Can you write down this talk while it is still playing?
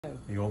Are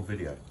you on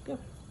video? Go.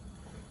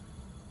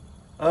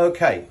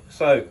 Okay,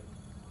 so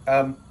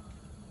a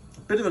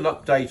bit of an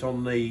update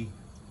on the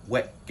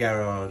wet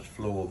garage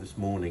floor this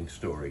morning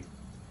story.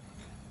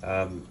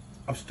 I've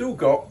still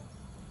got,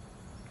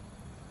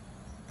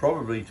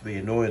 probably to the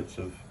annoyance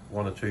of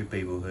one or two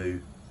people who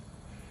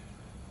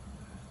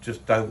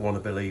just don't want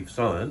to believe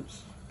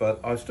science, but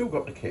I've still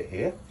got the kit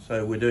here,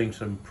 so we're doing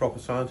some proper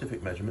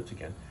scientific measurements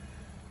again.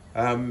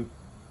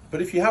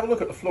 But if you have a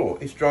look at the floor,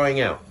 it's drying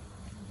out.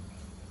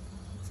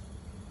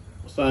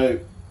 So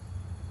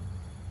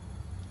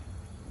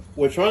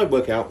we're trying to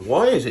work out,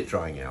 why is it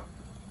drying out?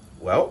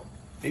 Well,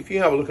 if you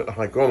have a look at the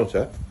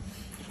hygrometer,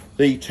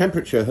 the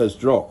temperature has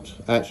dropped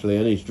actually,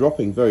 and is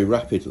dropping very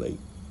rapidly,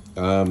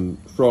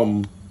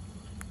 from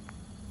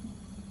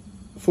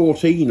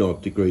 14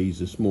 odd degrees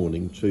this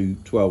morning to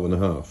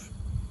 12.5.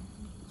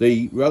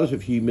 The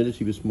relative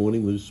humidity this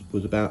morning was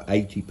about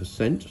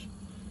 80%.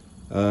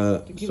 I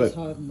think it was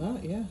higher than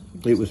that, yeah.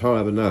 It was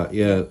higher than that,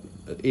 yeah.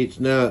 It's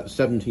now at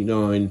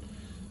 79.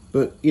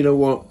 But you know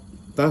what,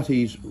 that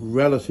is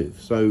relative,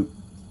 so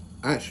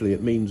actually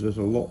it means there's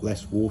a lot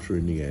less water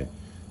in the air.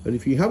 And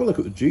if you have a look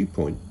at the dew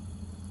point,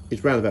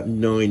 it's around about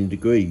 9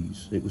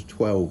 degrees. It was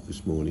 12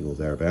 this morning or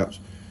thereabouts.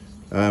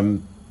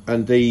 And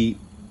the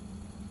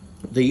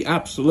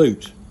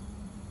absolute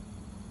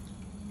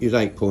is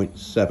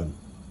 8.7.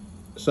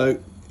 So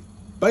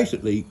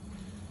basically,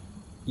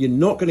 you're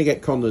not going to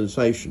get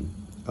condensation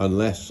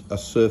unless a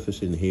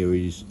surface in here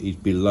is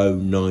below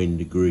 9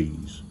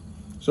 degrees.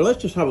 So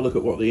let's just have a look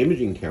at what the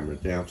imaging camera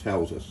now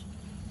tells us.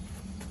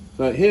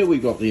 So here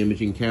we've got the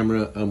imaging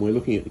camera and we're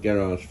looking at the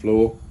garage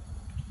floor,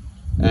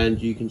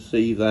 and you can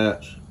see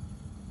that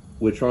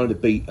we're trying to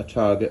beat a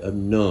target of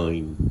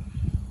 9.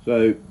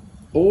 So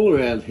all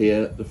around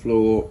here the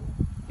floor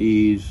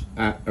is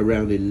at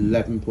around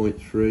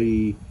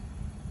 11.3,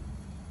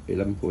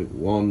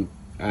 11.1,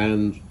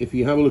 and if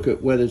you have a look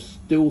at where there's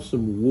still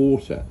some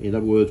water, in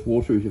other words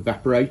water is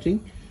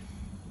evaporating,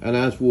 and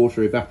as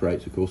water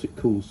evaporates of course it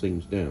cools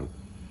things down.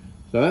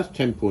 So that's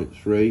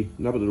 10.3,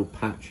 another little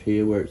patch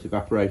here where it's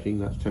evaporating,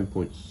 that's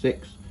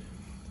 10.6.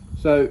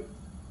 So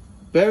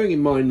bearing in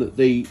mind that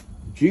the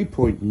dew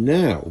point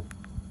now,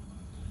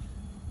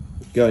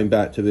 going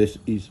back to this,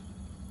 is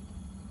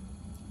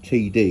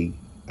TD,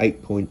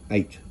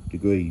 8.8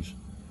 degrees.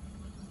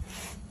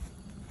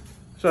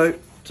 So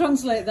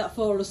Translate that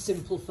for us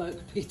simple folk,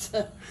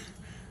 Peter.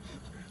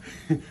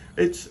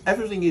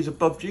 everything is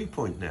above dew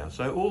point now,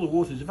 so all the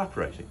water is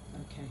evaporating.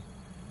 Okay.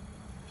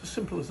 It's as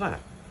simple as that.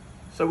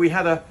 So we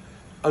had an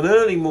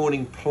early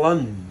morning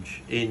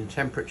plunge in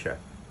temperature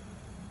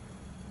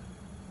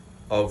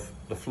of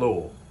the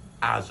floor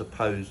as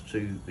opposed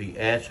to the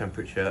air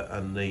temperature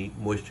and the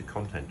moisture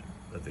content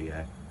of the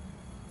air.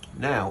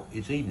 Now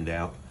it's evened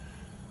out.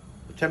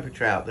 The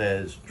temperature out there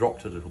has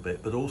dropped a little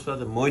bit, but also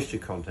the moisture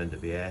content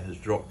of the air has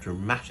dropped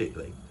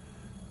dramatically.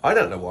 I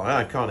don't know why,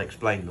 I can't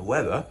explain the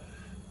weather,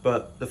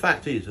 but the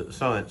fact is that the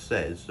science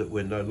says that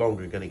we're no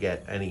longer going to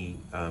get any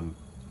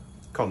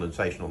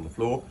condensation on the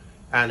floor.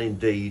 And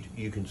indeed,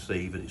 you can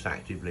see that it's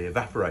actively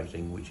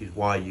evaporating, which is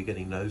why you're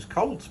getting those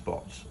cold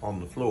spots on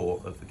the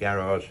floor of the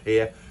garage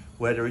here,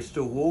 where there is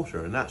still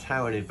water. And that's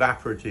how an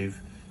evaporative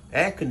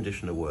air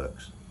conditioner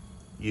works.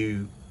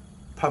 You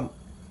pump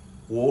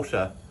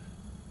water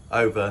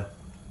over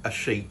a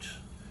sheet,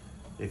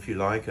 if you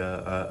like,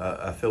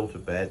 a filter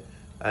bed,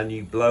 and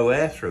you blow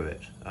air through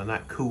it, and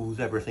that cools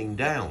everything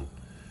down.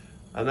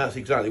 And that's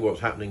exactly what's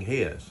happening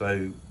here.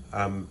 So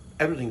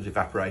everything's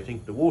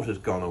evaporating, the water's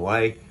gone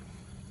away,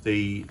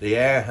 the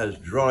air has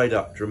dried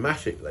up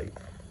dramatically.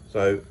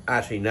 So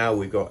actually now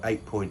we've got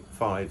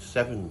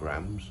 8.57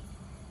 grams,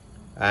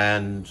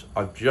 and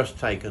I've just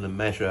taken a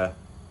measure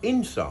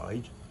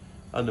inside,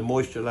 and the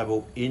moisture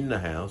level in the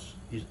house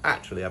is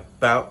actually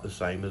about the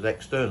same as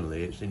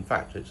externally. It's in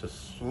fact,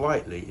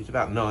 it's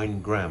about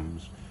 9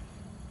 grams,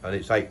 and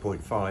it's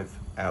 8.5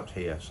 out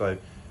here. So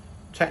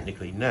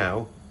technically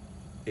now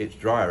it's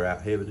drier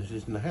out here than it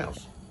is in the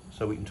house.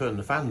 So we can turn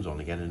the fans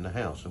on again in the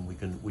house, and we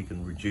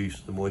can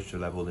reduce the moisture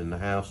level in the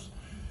house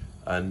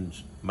and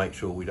make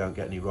sure we don't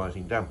get any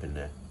rising damp in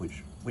there,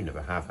 which we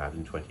never have had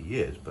in 20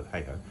 years, but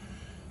hey ho.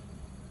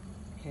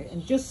 Okay,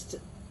 and just,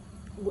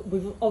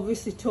 we've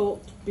obviously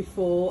talked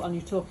before, and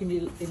you talk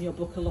in your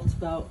book a lot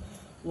about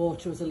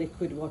water as a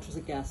liquid, water as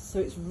a gas. So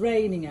it's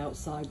raining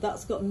outside.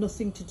 That's got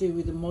nothing to do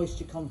with the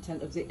moisture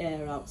content of the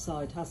air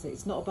outside, has it?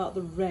 It's not about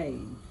the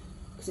rain.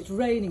 Because it's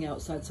raining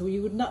outside, so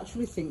you would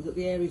naturally think that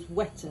the air is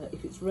wetter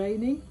if it's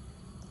raining?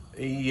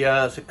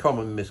 Yeah, it's a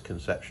common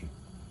misconception.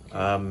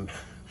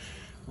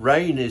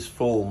 Rain is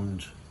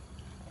formed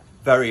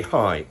very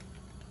high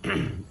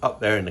up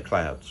there in the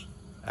clouds,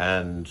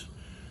 and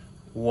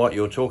what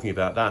you're talking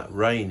about, that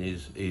rain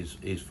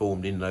is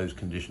formed in those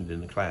conditions in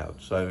the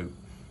clouds. So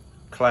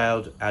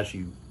cloud, as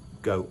you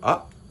go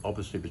up,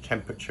 obviously the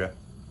temperature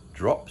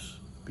drops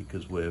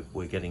because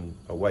we're getting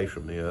away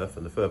from the earth,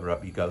 and the further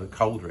up you go, the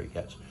colder it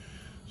gets.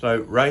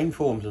 So rain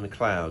forms in a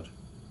cloud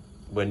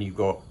when you've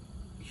got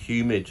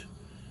humid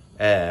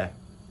air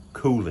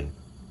cooling.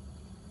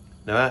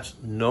 Now that's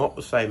not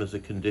the same as the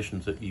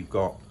conditions that you've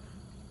got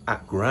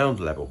at ground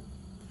level.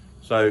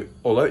 So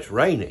although it's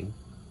raining,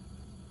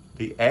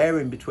 the air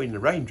in between the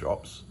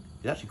raindrops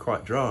is actually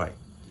quite dry.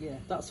 Yeah,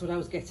 that's what I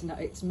was getting at.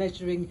 It's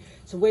measuring,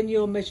 so when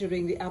you're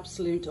measuring the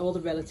absolute or the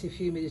relative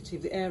humidity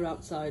of the air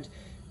outside,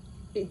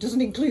 it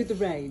doesn't include the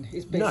rain,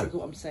 is basically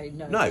what I'm saying.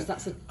 No. 'Cause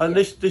that's and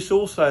this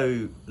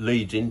also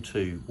leads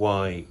into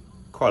why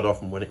quite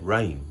often when it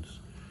rains,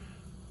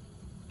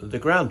 the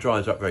ground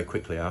dries up very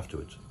quickly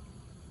afterwards.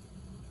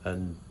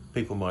 And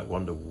people might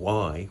wonder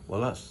why.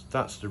 Well,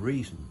 that's the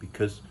reason,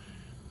 because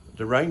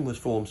the rain was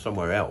formed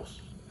somewhere else,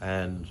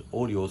 and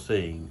all you're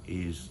seeing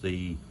is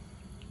the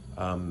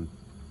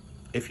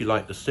if you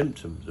like, the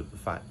symptoms of the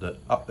fact that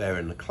up there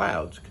in the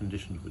clouds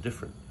conditions were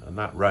different, and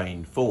that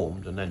rain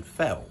formed and then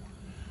fell.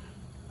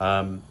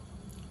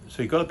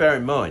 So you've got to bear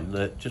in mind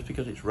that just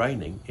because it's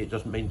raining, it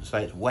doesn't mean to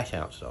say it's wet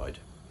outside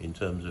in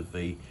terms of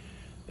the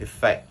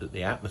effect that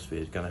the atmosphere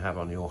is going to have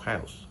on your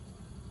house.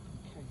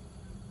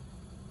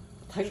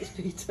 Okay. Thanks,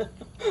 Peter.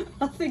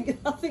 I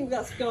think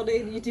that's gone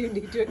in. You do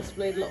need to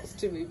explain lots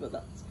to me, but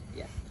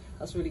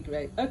that's really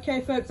great.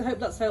 Okay, folks, I hope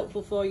that's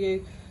helpful for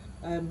you.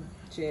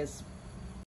 Cheers.